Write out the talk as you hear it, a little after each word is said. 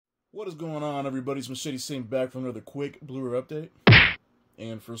What is going on, everybody? It's Machete Saint back from another quick Blu-ray update.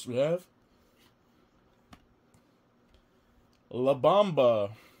 And first we have La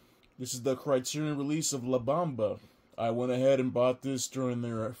Bamba. This is the Criterion release of La Bamba. I went ahead and bought this during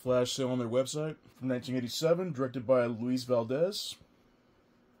their flash sale on their website from 1987, directed by Luis Valdez.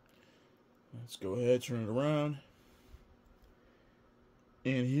 Let's go ahead, turn it around.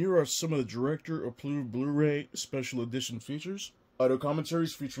 And here are some of the director-approved Blu-ray special edition features. Audio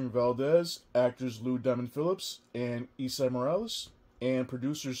commentaries featuring Valdez, actors Lou Diamond Phillips and Isai Morales, and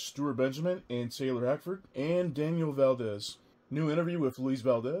producers Stuart Benjamin and Taylor Hackford, and Daniel Valdez. New interview with Luis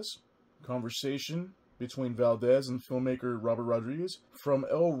Valdez. Conversation between Valdez and filmmaker Robert Rodriguez. From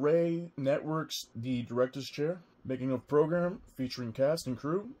El Rey Network's The Director's Chair. Making of program featuring cast and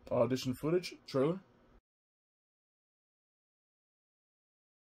crew. Audition footage. Trailer.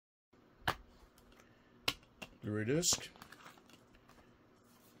 Blu-ray disc.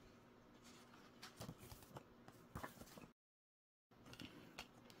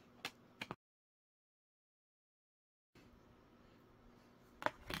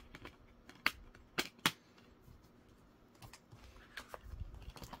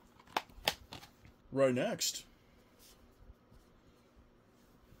 Right next,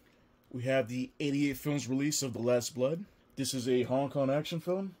 we have the 88 Films release of The Last Blood. This is a Hong Kong action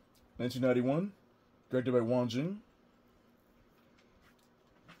film, 1991, directed by Wang Jing.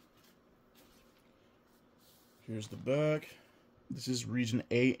 Here's the back. This is region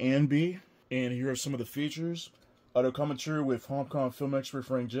A and B. And here are some of the features. Audio commentary with Hong Kong film expert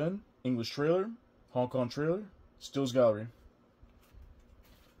Frank Jen. English trailer, Hong Kong trailer, stills gallery.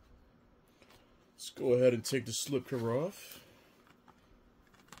 Let's go ahead and take the slipcover off.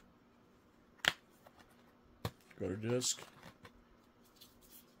 Got our disc.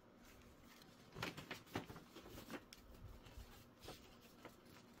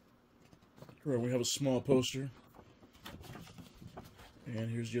 Here we have a small poster. And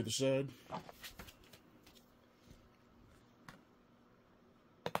here's the other side.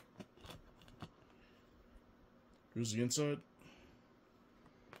 Here's the inside.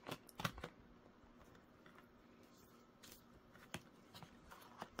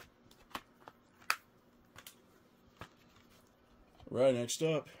 Right, next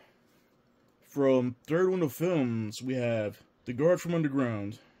up, from Third Window Films, we have The Guard from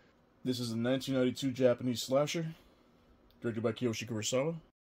Underground. This is a 1992 Japanese slasher, directed by Kiyoshi Kurosawa.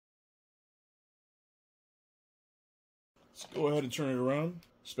 Let's go ahead and turn it around.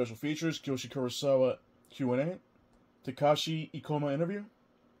 Special features, Kiyoshi Kurosawa Q&A, Takashi Ikoma interview,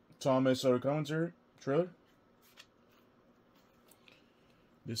 Thomas audio commentary, trailer.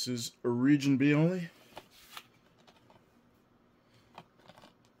 This is a region B only.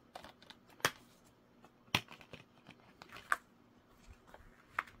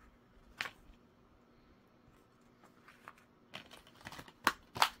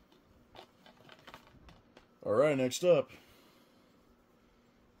 Alright, next up,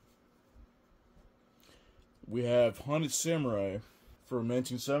 we have Haunted Samurai from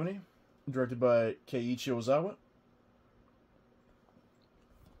 1970, directed by Keiichi Ozawa.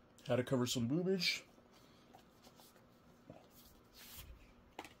 Had to cover some boobage.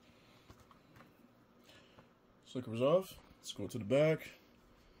 Slipcover's off. Let's go to the back.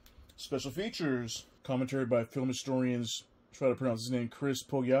 Special features, commentary by film historians, try to pronounce his name, Chris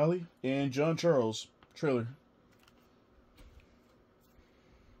Pogiali, and John Charles. Trailer.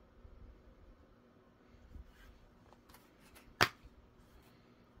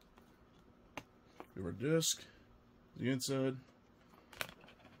 Give our disc, the inside.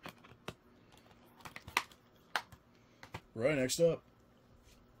 Right, next up.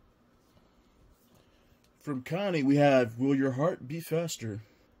 From Connie, we have Will Your Heart Beat Faster?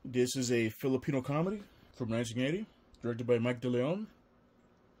 This is a Filipino comedy from 1980, directed by Mike De Leon.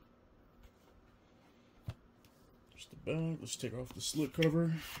 The back. Let's take off the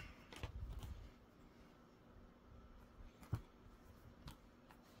slipcover.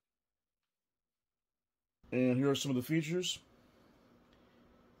 And here are some of the features.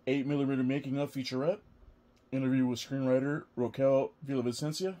 8mm making of featurette. Interview with screenwriter Raquel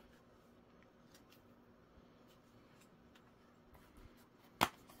Villavicencia.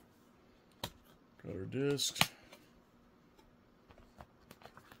 Got our discs.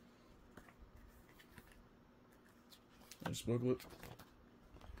 Nice booklet.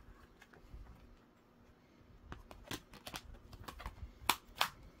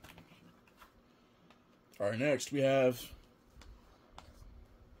 Alright, next we have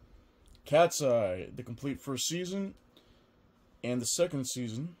Cat's Eye, the complete first season and the second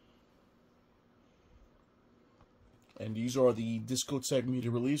season. And these are the Discotheque Media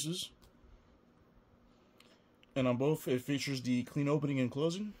releases. And on both, it features the clean opening and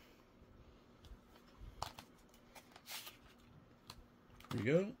closing. Here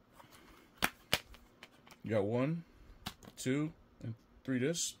you go. You got 1, 2, and 3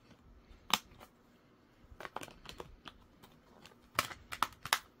 discs.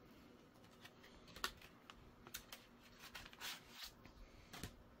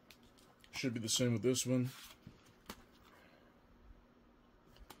 Should be the same with this one.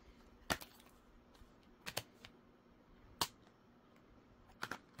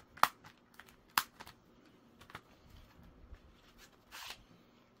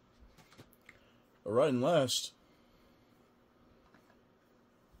 Alright, and last,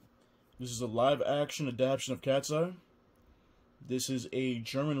 this is a live-action adaptation of Cat's Eye. This is a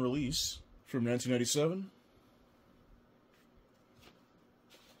German release from 1997.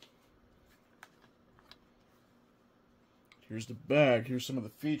 Here's the back. Here's some of the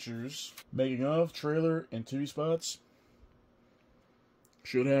features. Making of, trailer, and TV spots.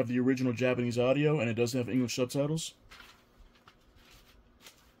 Should have the original Japanese audio, and it does have English subtitles.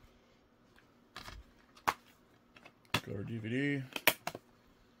 Got our DVD.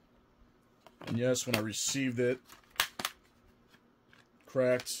 And yes, when I received it,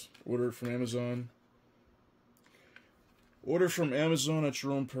 cracked, ordered from Amazon. Order from Amazon at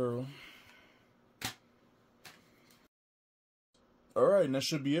your own peril. Alright, and that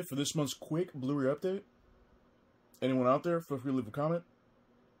should be it for this month's quick Blu-ray update. Anyone out there, feel free to leave a comment.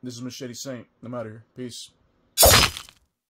 This is Machete Saint. I'm out of here. Peace.